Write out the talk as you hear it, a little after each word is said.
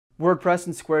WordPress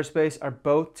and Squarespace are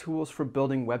both tools for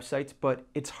building websites, but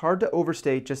it's hard to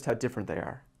overstate just how different they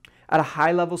are. At a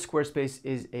high level, Squarespace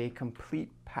is a complete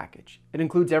package. It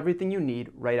includes everything you need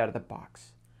right out of the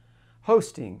box.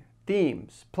 Hosting,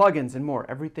 themes, plugins, and more.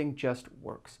 Everything just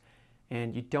works.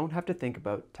 And you don't have to think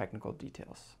about technical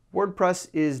details. WordPress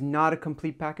is not a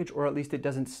complete package, or at least it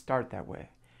doesn't start that way.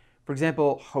 For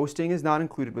example, hosting is not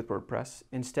included with WordPress.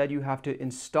 Instead, you have to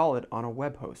install it on a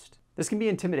web host. This can be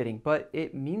intimidating, but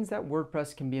it means that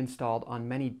WordPress can be installed on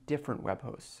many different web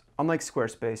hosts, unlike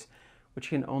Squarespace, which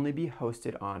can only be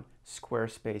hosted on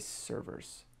Squarespace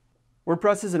servers.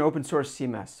 WordPress is an open source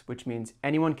CMS, which means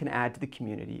anyone can add to the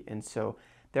community, and so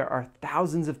there are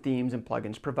thousands of themes and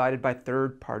plugins provided by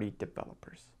third-party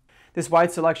developers. This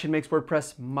wide selection makes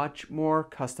WordPress much more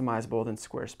customizable than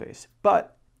Squarespace,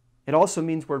 but it also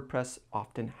means WordPress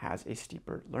often has a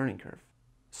steeper learning curve.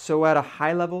 So at a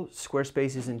high level,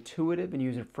 Squarespace is intuitive and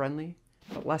user-friendly,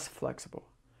 but less flexible.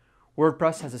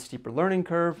 WordPress has a steeper learning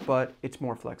curve, but it's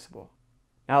more flexible.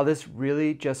 Now this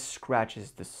really just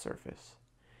scratches the surface.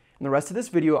 In the rest of this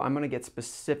video, I'm going to get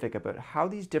specific about how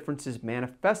these differences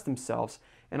manifest themselves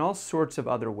in all sorts of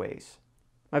other ways.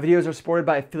 My videos are supported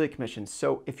by affiliate commissions,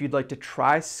 so if you'd like to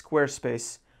try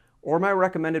Squarespace or my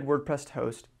recommended WordPress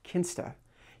host, Kinsta,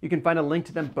 you can find a link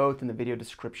to them both in the video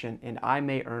description, and I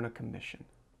may earn a commission.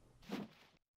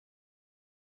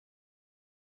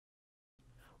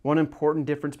 One important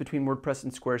difference between WordPress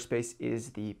and Squarespace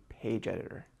is the page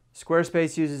editor.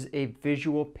 Squarespace uses a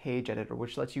visual page editor,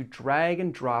 which lets you drag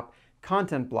and drop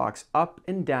content blocks up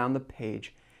and down the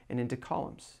page and into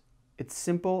columns. It's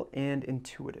simple and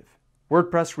intuitive.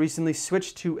 WordPress recently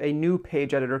switched to a new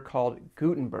page editor called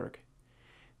Gutenberg.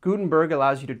 Gutenberg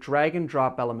allows you to drag and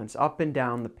drop elements up and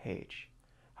down the page.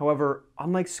 However,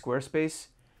 unlike Squarespace,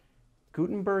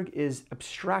 Gutenberg is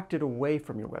abstracted away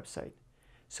from your website,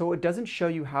 so it doesn't show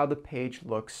you how the page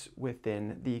looks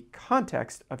within the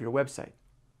context of your website.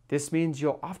 This means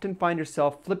you'll often find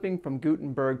yourself flipping from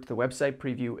Gutenberg to the website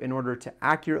preview in order to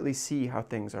accurately see how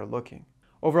things are looking.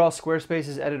 Overall,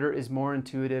 Squarespace's editor is more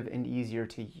intuitive and easier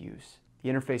to use. The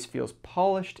interface feels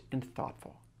polished and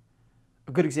thoughtful.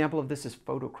 A good example of this is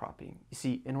photo cropping. You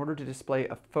see, in order to display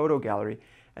a photo gallery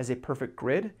as a perfect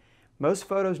grid, most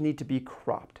photos need to be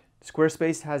cropped.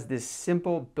 Squarespace has this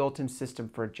simple built-in system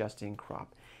for adjusting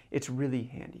crop. It's really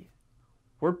handy.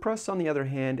 WordPress, on the other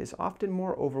hand, is often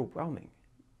more overwhelming.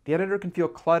 The editor can feel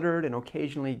cluttered and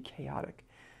occasionally chaotic.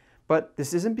 But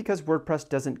this isn't because WordPress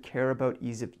doesn't care about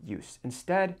ease of use.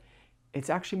 Instead, it's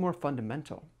actually more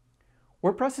fundamental.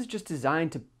 WordPress is just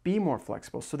designed to be more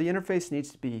flexible, so the interface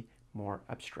needs to be more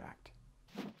abstract.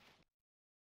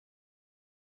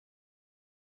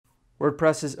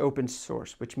 WordPress is open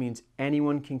source, which means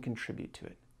anyone can contribute to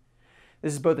it.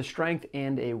 This is both a strength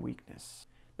and a weakness.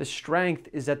 The strength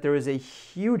is that there is a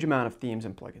huge amount of themes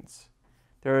and plugins.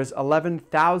 There is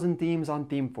 11,000 themes on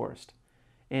ThemeForest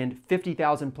and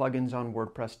 50,000 plugins on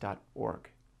WordPress.org.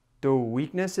 The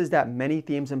weakness is that many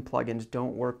themes and plugins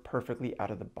don't work perfectly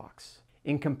out of the box.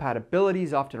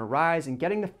 Incompatibilities often arise, and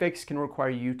getting the fix can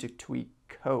require you to tweak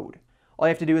code. All you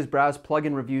have to do is browse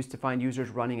plugin reviews to find users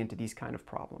running into these kind of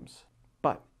problems.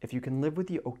 But if you can live with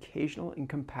the occasional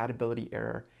incompatibility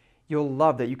error, you'll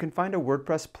love that you can find a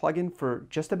WordPress plugin for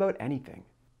just about anything.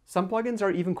 Some plugins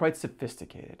are even quite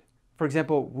sophisticated. For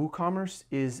example, WooCommerce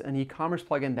is an e-commerce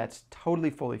plugin that's totally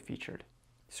fully featured.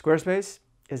 Squarespace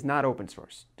is not open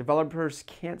source. Developers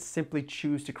can't simply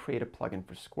choose to create a plugin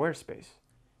for Squarespace.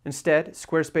 Instead,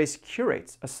 Squarespace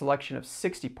curates a selection of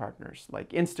 60 partners like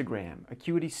Instagram,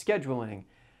 Acuity Scheduling,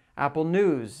 Apple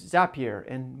News, Zapier,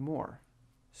 and more.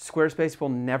 Squarespace will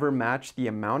never match the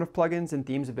amount of plugins and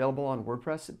themes available on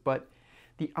WordPress, but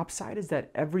the upside is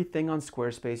that everything on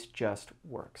Squarespace just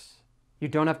works. You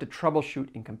don't have to troubleshoot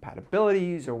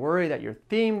incompatibilities or worry that your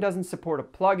theme doesn't support a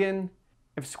plugin.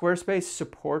 If Squarespace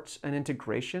supports an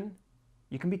integration,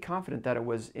 you can be confident that it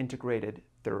was integrated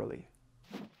thoroughly.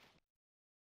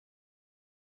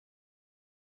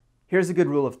 Here's a good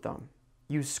rule of thumb.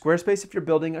 Use Squarespace if you're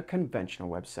building a conventional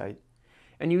website,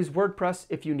 and use WordPress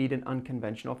if you need an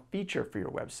unconventional feature for your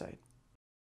website.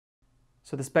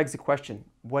 So this begs the question,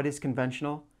 what is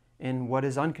conventional and what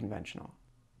is unconventional?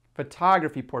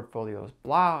 Photography portfolios,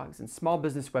 blogs, and small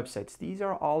business websites, these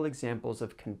are all examples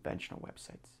of conventional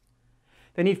websites.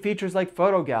 They need features like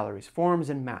photo galleries, forms,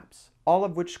 and maps, all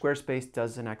of which Squarespace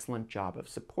does an excellent job of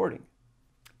supporting.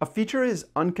 A feature is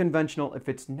unconventional if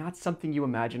it's not something you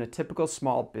imagine a typical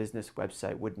small business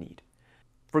website would need.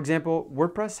 For example,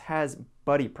 WordPress has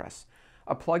BuddyPress,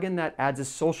 a plugin that adds a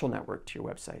social network to your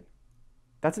website.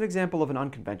 That's an example of an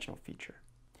unconventional feature.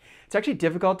 It's actually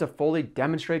difficult to fully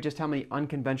demonstrate just how many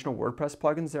unconventional WordPress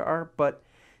plugins there are, but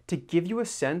to give you a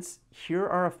sense, here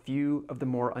are a few of the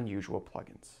more unusual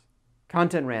plugins.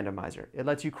 Content Randomizer. It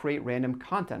lets you create random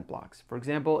content blocks. For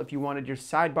example, if you wanted your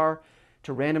sidebar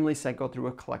to randomly cycle through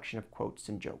a collection of quotes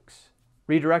and jokes.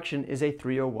 Redirection is a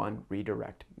 301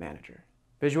 redirect manager.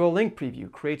 Visual Link Preview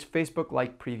creates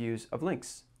Facebook-like previews of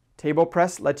links. Table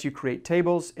Press lets you create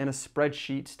tables in a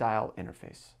spreadsheet-style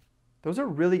interface. Those are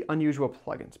really unusual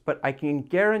plugins, but I can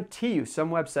guarantee you some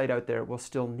website out there will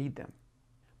still need them.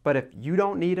 But if you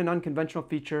don't need an unconventional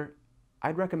feature,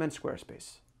 I'd recommend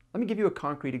Squarespace. Let me give you a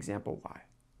concrete example why.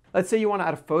 Let's say you want to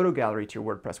add a photo gallery to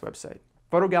your WordPress website.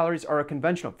 Photo galleries are a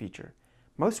conventional feature.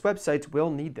 Most websites will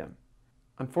need them.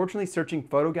 Unfortunately, searching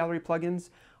photo gallery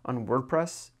plugins on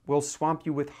WordPress will swamp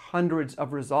you with hundreds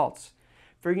of results.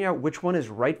 Figuring out which one is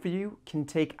right for you can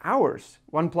take hours.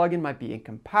 One plugin might be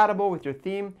incompatible with your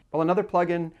theme, while another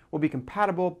plugin will be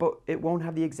compatible, but it won't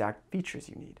have the exact features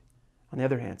you need. On the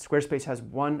other hand, Squarespace has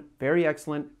one very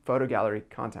excellent photo gallery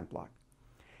content block.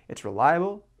 It's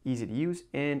reliable, easy to use,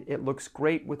 and it looks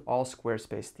great with all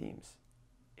Squarespace themes.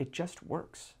 It just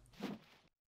works.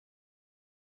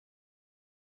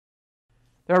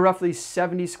 There are roughly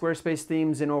 70 Squarespace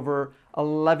themes and over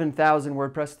 11,000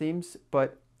 WordPress themes,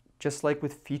 but just like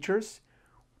with features,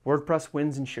 WordPress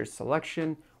wins in sheer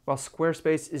selection, while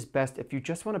Squarespace is best if you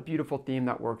just want a beautiful theme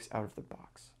that works out of the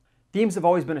box. Themes have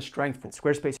always been a strength for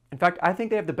Squarespace. In fact, I think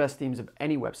they have the best themes of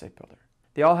any website builder.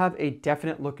 They all have a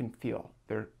definite look and feel.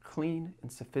 They're clean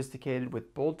and sophisticated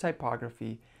with bold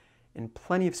typography and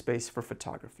plenty of space for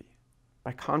photography.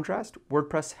 By contrast,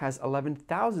 WordPress has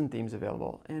 11,000 themes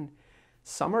available, and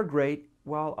some are great,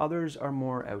 while others are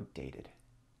more outdated.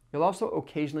 You'll also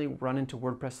occasionally run into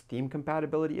WordPress theme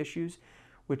compatibility issues,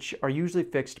 which are usually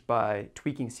fixed by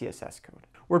tweaking CSS code.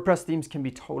 WordPress themes can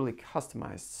be totally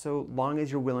customized, so long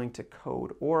as you're willing to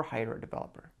code or hire a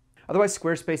developer. Otherwise,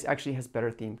 Squarespace actually has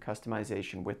better theme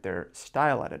customization with their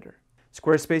style editor.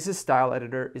 Squarespace's style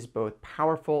editor is both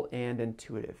powerful and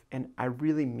intuitive, and I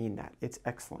really mean that. It's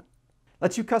excellent.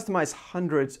 Lets you customize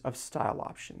hundreds of style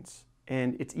options,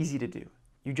 and it's easy to do.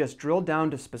 You just drill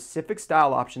down to specific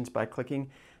style options by clicking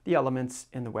the elements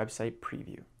in the website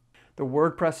preview. The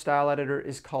WordPress style editor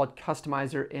is called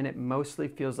Customizer, and it mostly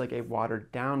feels like a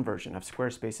watered down version of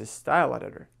Squarespace's style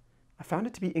editor. I found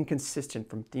it to be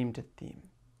inconsistent from theme to theme,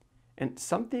 and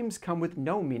some themes come with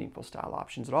no meaningful style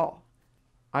options at all.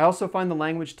 I also find the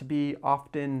language to be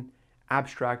often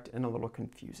abstract and a little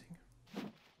confusing.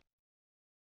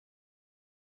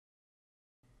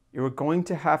 You're going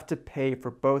to have to pay for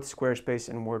both Squarespace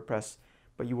and WordPress,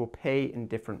 but you will pay in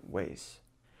different ways.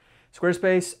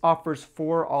 Squarespace offers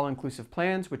 4 all-inclusive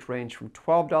plans, which range from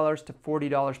 $12 to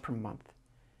 $40 per month.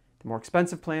 The more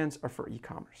expensive plans are for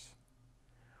e-commerce.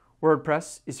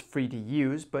 WordPress is free to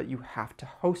use, but you have to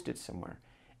host it somewhere.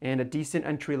 And a decent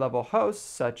entry-level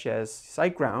host, such as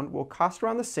SiteGround, will cost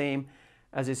around the same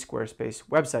as a Squarespace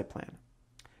website plan.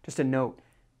 Just a note,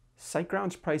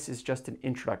 SiteGround's price is just an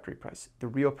introductory price. The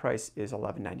real price is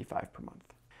 $11.95 per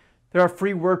month. There are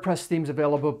free WordPress themes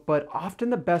available, but often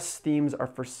the best themes are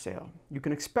for sale. You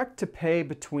can expect to pay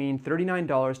between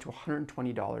 $39 to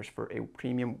 $120 for a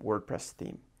premium WordPress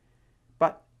theme.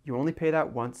 But you only pay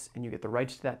that once and you get the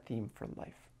rights to that theme for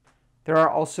life. There are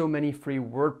also many free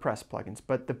WordPress plugins,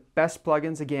 but the best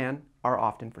plugins, again, are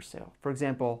often for sale. For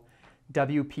example,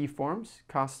 WP Forms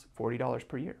costs $40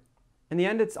 per year. In the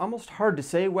end, it's almost hard to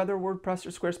say whether WordPress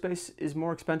or Squarespace is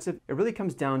more expensive. It really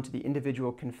comes down to the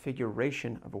individual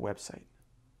configuration of a website.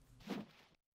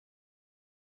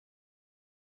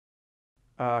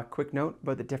 A quick note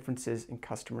about the differences in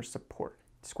customer support.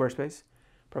 Squarespace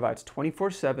provides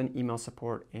 24/7 email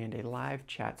support and a live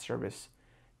chat service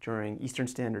during Eastern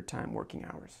Standard Time working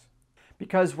hours.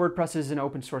 Because WordPress is an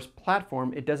open source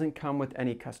platform, it doesn't come with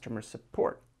any customer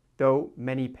support, though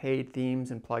many paid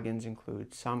themes and plugins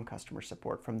include some customer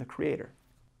support from the creator.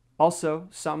 Also,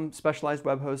 some specialized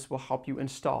web hosts will help you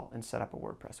install and set up a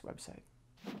WordPress website.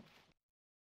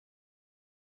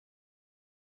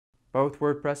 Both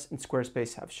WordPress and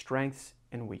Squarespace have strengths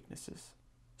and weaknesses.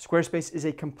 Squarespace is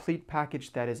a complete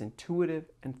package that is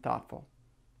intuitive and thoughtful.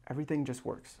 Everything just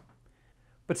works.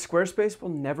 But Squarespace will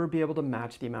never be able to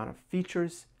match the amount of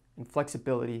features and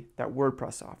flexibility that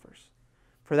WordPress offers.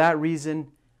 For that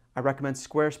reason, I recommend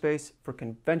Squarespace for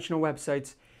conventional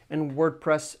websites and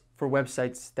WordPress for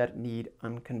websites that need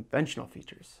unconventional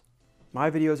features.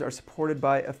 My videos are supported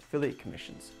by affiliate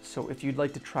commissions, so if you'd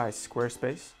like to try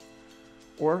Squarespace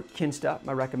or Kinsta,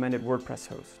 my recommended WordPress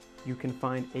host, you can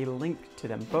find a link to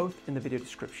them both in the video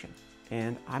description,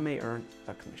 and I may earn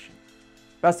a commission.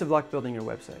 Best of luck building your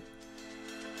website.